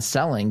in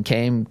selling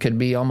could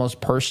be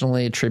almost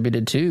personally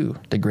attributed to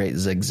the great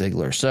Zig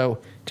Ziglar. So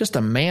just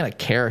a man of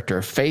character,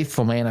 a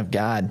faithful man of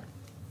God,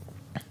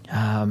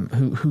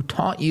 who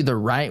taught you the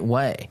right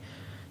way.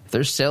 If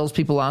there's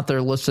salespeople out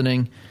there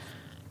listening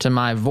to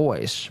my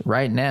voice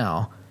right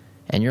now,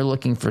 and you're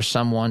looking for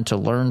someone to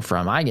learn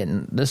from,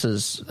 this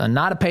is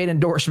not a paid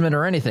endorsement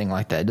or anything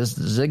like that. Just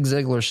Zig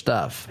Ziglar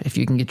stuff. If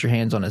you can get your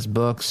hands on his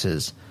books,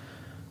 his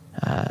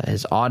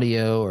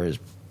audio or his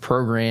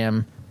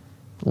program,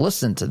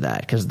 listen to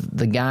that, because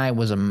the guy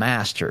was a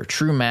master,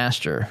 true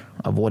master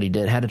of what he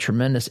did, had a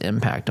tremendous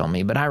impact on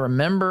me. But I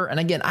remember, and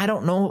again, I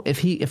don't know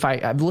if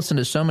I've listened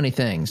to so many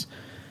things,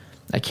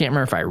 I can't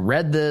remember if I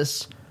read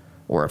this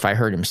or if I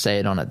heard him say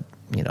it on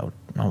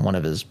on one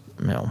of his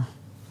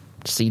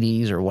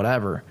CDs or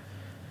whatever.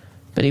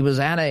 But he was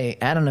at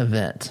an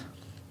event.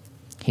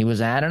 He was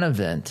at an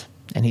event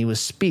and he was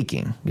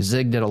speaking.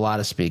 Zig did a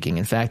lot of speaking.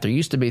 In fact, there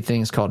used to be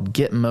things called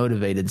Get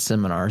Motivated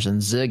seminars,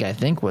 and Zig, I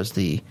think, was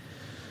the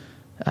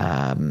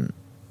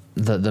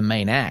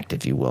main act,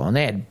 if you will. And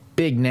they had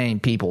big name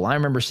people. I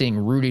remember seeing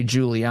Rudy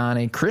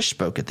Giuliani. Chris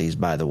spoke at these,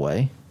 by the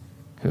way,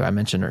 who I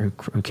mentioned, or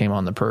who came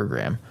on the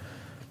program.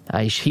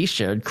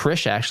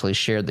 Chris actually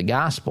shared the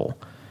gospel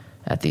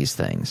at these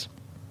things.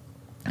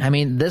 I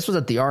mean, this was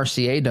at the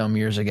RCA Dome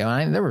years ago,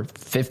 and there were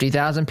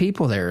 50,000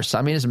 people there. So,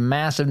 I mean, it's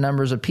massive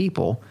numbers of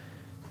people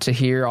to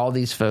hear all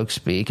these folks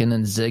speak, and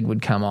then Zig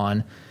would come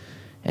on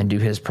and do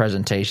his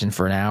presentation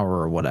for an hour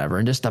or whatever,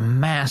 and just a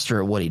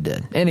master at what he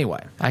did.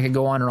 Anyway, I could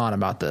go on and on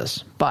about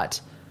this,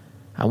 but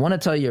I want to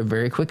tell you a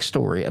very quick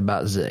story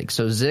about Zig.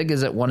 So Zig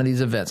is at one of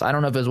these events. I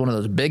don't know if it's one of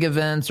those big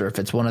events or if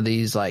it's one of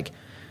these, like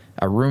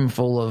a room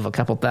full of a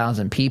couple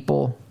thousand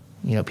people,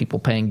 people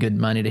paying good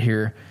money to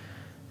hear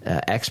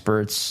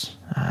experts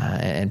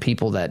and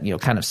people that,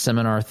 kind of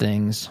seminar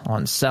things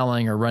on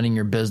selling or running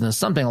your business,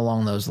 something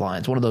along those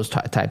lines, one of those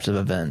types of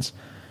events.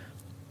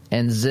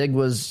 And Zig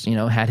was,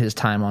 had his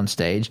time on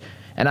stage.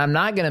 And I'm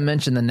not going to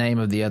mention the name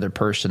of the other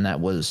person that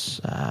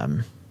was,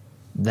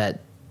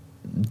 that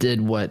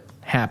did what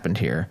happened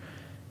here,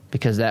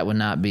 because that would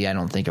not be, I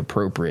don't think,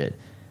 appropriate.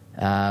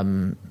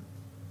 But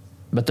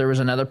there was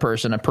another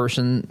person, a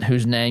person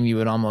whose name you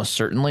would almost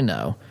certainly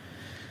know.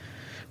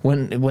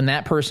 When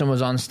that person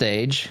was on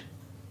stage,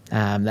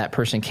 that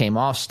person came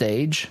off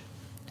stage,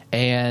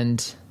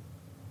 and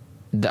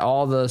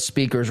all the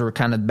speakers were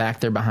kind of back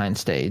there behind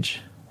stage.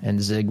 And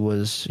Zig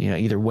was,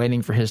 either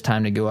waiting for his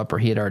time to go up or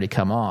he had already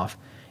come off.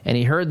 And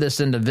he heard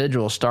this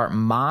individual start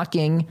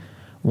mocking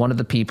one of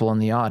the people in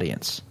the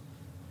audience.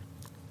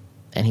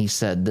 And he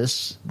said,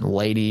 this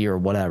lady or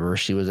whatever,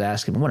 she was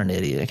asking, what an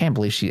idiot. I can't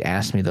believe she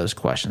asked me those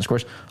questions. Of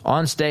course,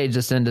 on stage,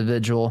 this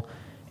individual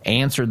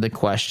answered the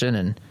question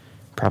and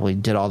probably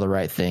did all the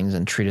right things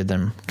and treated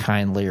them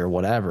kindly or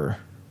whatever,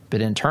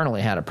 but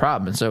internally had a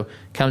problem. And so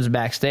comes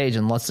backstage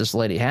and lets this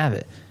lady have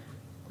it.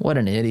 What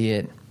an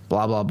idiot.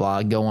 Blah, blah,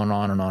 blah, going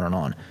on and on and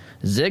on.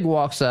 Zig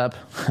walks up,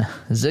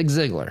 Zig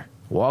Ziglar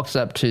walks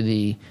up to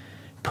the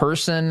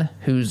person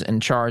who's in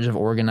charge of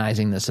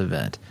organizing this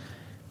event.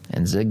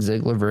 And Zig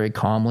Ziglar very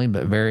calmly,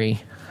 but very,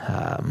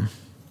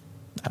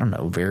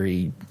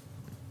 very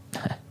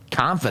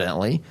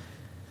confidently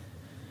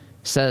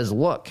says,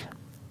 look,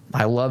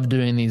 I love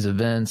doing these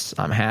events.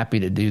 I'm happy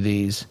to do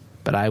these,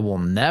 but I will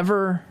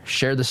never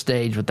share the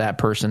stage with that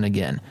person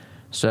again.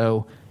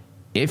 So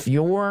if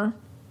your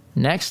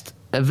next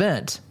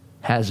event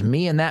has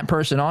me and that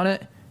person on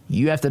it,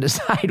 you have to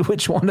decide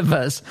which one of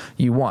us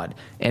you want.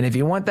 And if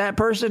you want that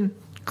person,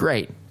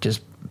 great.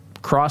 Just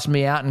cross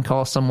me out and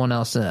call someone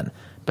else in.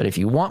 But if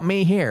you want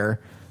me here,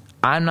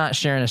 I'm not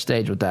sharing a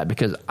stage with that,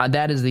 because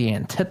that is the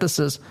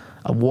antithesis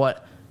of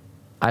what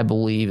I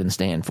believe and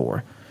stand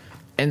for.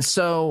 And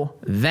so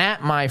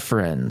that, my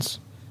friends,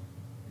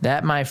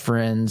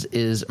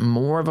 is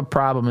more of a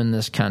problem in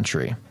this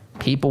country.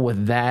 People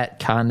with that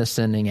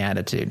condescending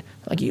attitude.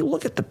 Like, you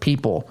look at the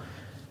people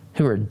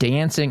who are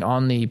dancing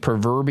on the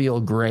proverbial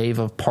grave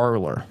of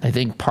Parler. They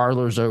think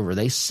Parler's over.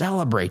 They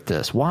celebrate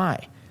this.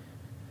 Why?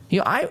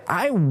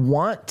 I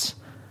want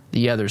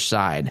the other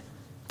side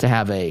to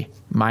have a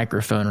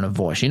microphone and a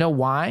voice. You know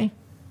why?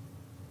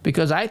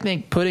 Because I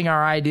think putting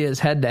our ideas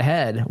head to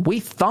head, we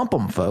thump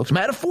them, folks.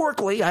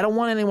 Metaphorically, I don't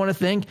want anyone to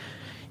think,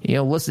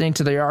 listening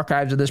to the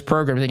archives of this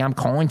program, think I'm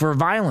calling for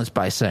violence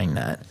by saying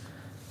that.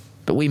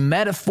 But we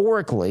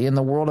metaphorically, in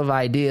the world of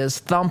ideas,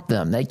 thump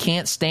them. They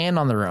can't stand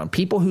on their own.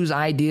 People whose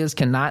ideas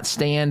cannot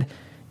stand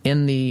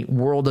in the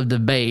world of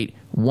debate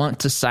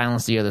want to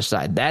silence the other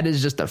side. That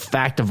is just a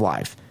fact of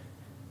life.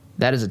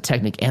 That is a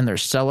technique, and they're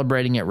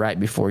celebrating it right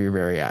before your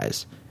very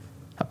eyes.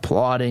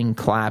 Applauding,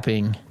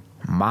 clapping,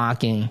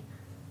 mocking.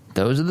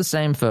 Those are the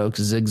same folks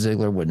Zig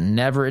Ziglar would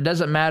never, it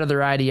doesn't matter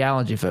their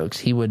ideology, folks.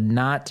 He would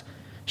not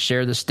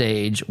share the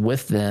stage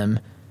with them.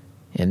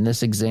 In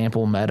this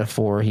example,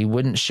 metaphor, he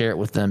wouldn't share it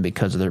with them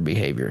because of their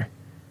behavior.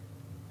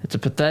 It's a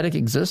pathetic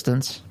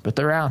existence, but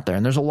they're out there,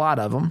 and there's a lot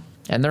of them,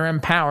 and they're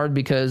empowered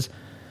because,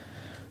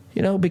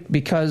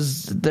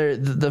 because they're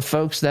the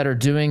folks that are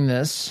doing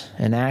this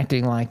and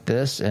acting like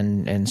this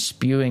and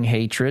spewing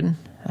hatred,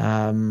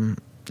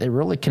 it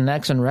really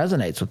connects and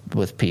resonates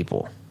with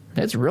people.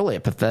 It's really a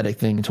pathetic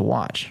thing to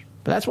watch.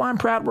 But that's why I'm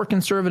proud we're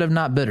conservative,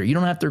 not bitter. You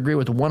don't have to agree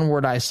with one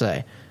word I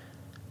say.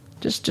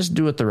 Just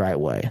do it the right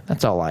way.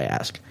 That's all I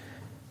ask.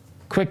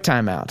 Quick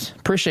timeout.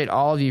 Appreciate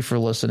all of you for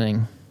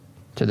listening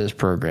to this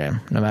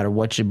program, no matter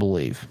what you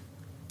believe.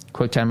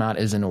 Quick timeout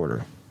is in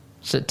order.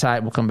 Sit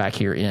tight. We'll come back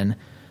here in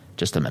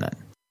just a minute.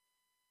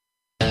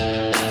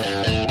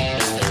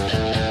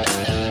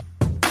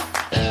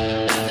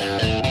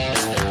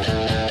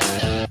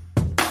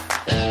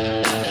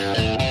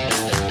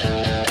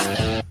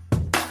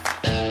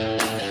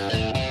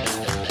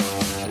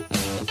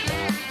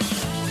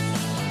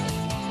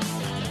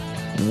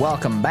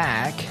 Welcome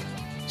back.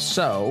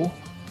 So,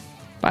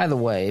 by the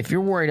way, if you're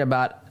worried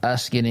about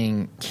us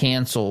getting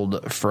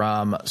canceled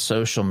from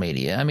social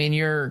media, I mean,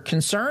 your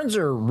concerns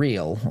are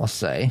real, let's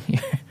say.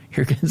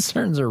 Your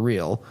concerns are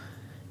real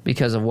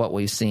because of what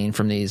we've seen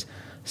from these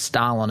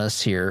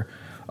Stalinists here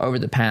over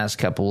the past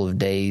couple of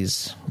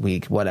days,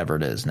 week, whatever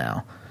it is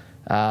now.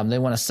 They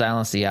want to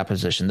silence the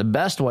opposition. The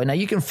best way, now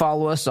you can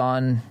follow us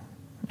on,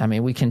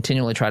 we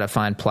continually try to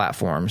find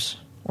platforms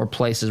or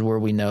places where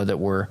we know that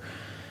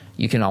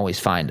you can always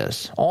find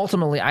us.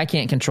 Ultimately, I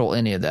can't control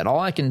any of that. All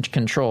I can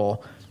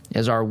control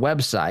is our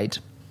website,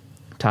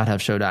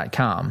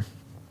 ToddHuffShow.com,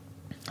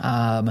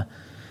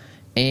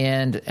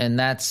 and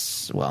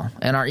that's,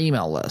 and our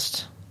email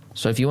list.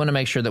 So if you want to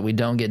make sure that we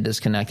don't get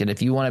disconnected,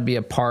 if you want to be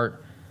a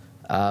part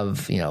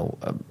of,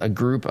 a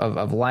group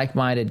of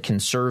like-minded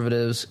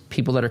conservatives,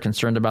 people that are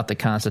concerned about the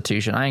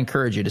Constitution, I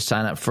encourage you to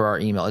sign up for our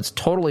email. It's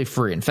totally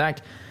free. In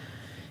fact,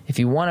 if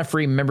you want a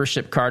free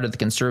membership card of the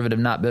Conservative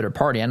Not Bitter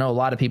Party, I know a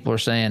lot of people are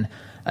saying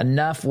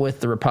enough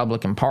with the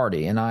Republican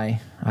Party, and I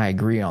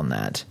agree on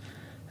that.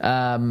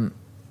 I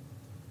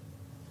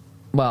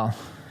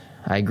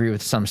agree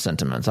with some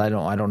sentiments. I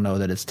don't know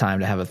that it's time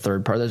to have a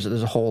third party.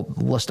 There's a whole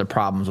list of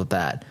problems with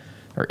that,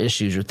 or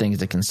issues or things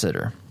to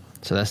consider.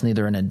 So that's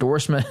neither an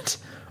endorsement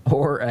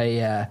or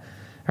a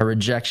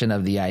rejection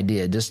of the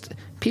idea. Just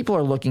people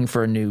are looking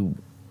for a new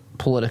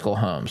political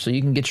home. So you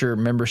can get your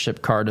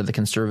membership card to the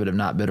Conservative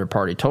Not Bitter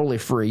Party totally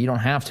free. You don't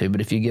have to, but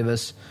if you give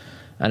us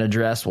an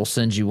address, we'll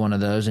send you one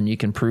of those, and you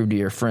can prove to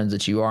your friends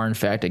that you are, in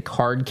fact, a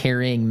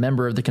card-carrying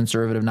member of the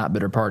Conservative Not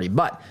Bitter Party.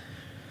 But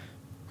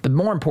the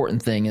more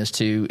important thing is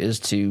to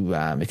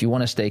if you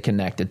want to stay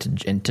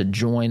connected and to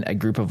join a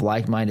group of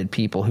like-minded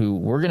people who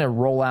we're going to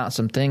roll out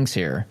some things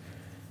here.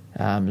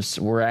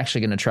 So we're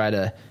actually going to try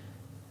to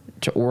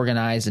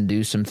organize and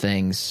do some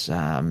things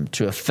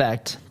to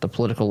affect the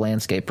political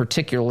landscape,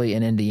 particularly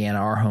in Indiana,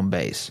 our home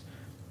base.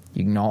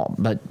 You can all,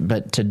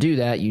 but to do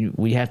that,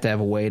 we have to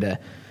have a way to.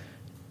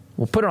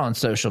 We'll put it on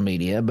social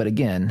media, but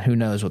again, who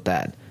knows with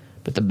that.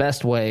 But the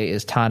best way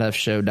is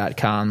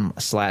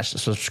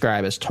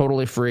ToddHuffShow.com/subscribe. It's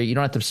totally free. You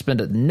don't have to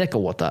spend a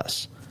nickel with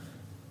us.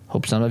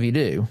 Hope some of you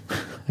do.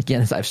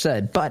 Again, as I've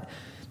said, but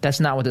that's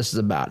not what this is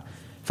about,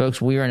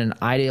 folks. We are in an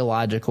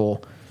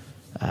ideological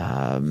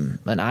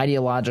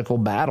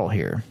battle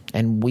here,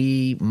 and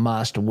we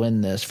must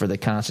win this for the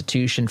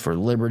Constitution, for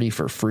liberty,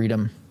 for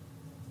freedom.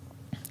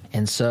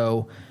 And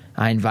so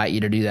I invite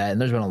you to do that.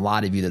 And there's been a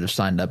lot of you that have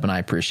signed up, and I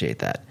appreciate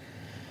that.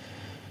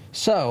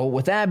 So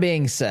with that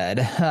being said,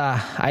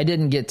 I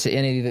didn't get to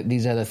any of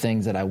these other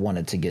things that I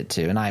wanted to get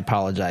to, and I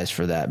apologize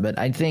for that. But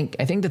I think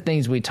the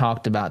things we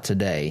talked about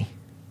today,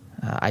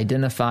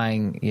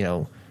 identifying,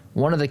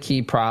 one of the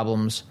key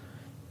problems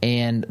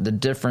and the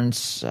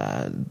difference,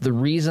 the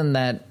reason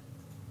that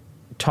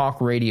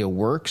talk radio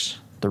works,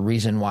 the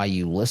reason why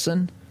you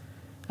listen,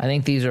 I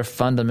think these are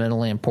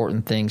fundamentally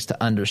important things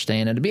to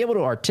understand and to be able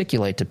to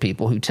articulate to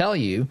people who tell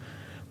you,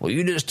 well,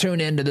 you just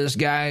tune into this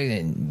guy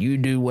and you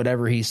do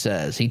whatever he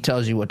says. He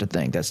tells you what to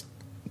think. That's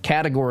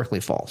categorically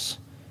false.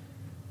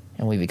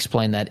 And we've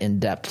explained that in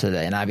depth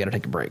today, and I've got to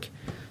take a break.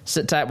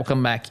 Sit tight. We'll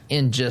come back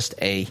in just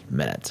a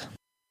minute.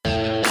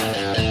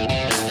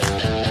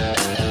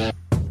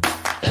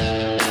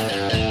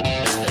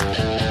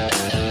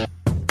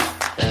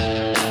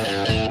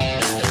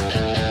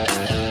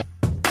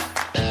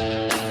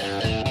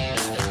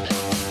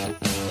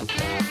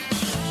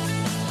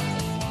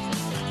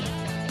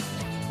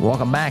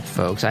 Welcome back,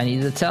 folks. I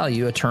need to tell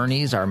you,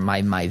 attorneys are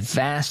my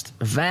vast,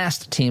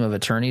 vast team of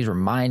attorneys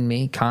remind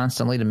me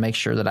constantly to make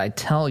sure that I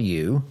tell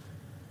you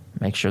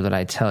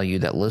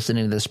that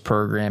listening to this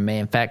program may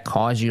in fact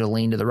cause you to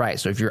lean to the right.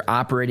 So if you're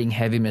operating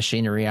heavy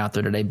machinery out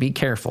there today, be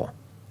careful.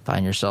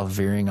 Find yourself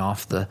veering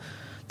off the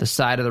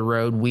side of the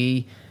road.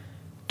 We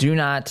do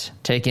not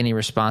take any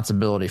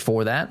responsibility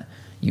for that.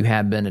 You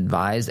have been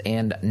advised,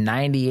 and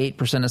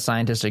 98% of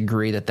scientists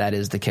agree that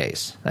is the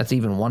case. That's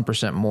even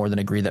 1% more than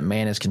agree that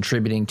man is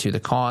contributing to the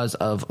cause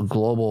of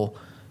global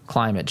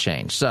climate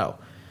change. So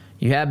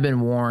you have been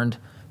warned.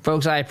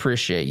 Folks, I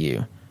appreciate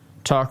you.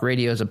 Talk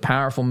radio is a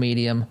powerful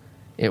medium.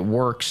 It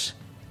works,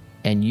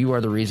 and you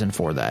are the reason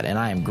for that. And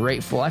I am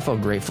grateful. I feel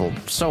grateful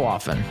so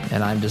often,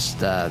 and I'm just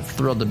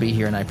thrilled to be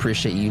here, and I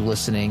appreciate you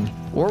listening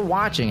or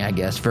watching, I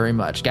guess, very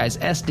much. Guys,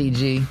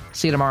 SDG,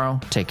 see you tomorrow.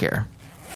 Take care.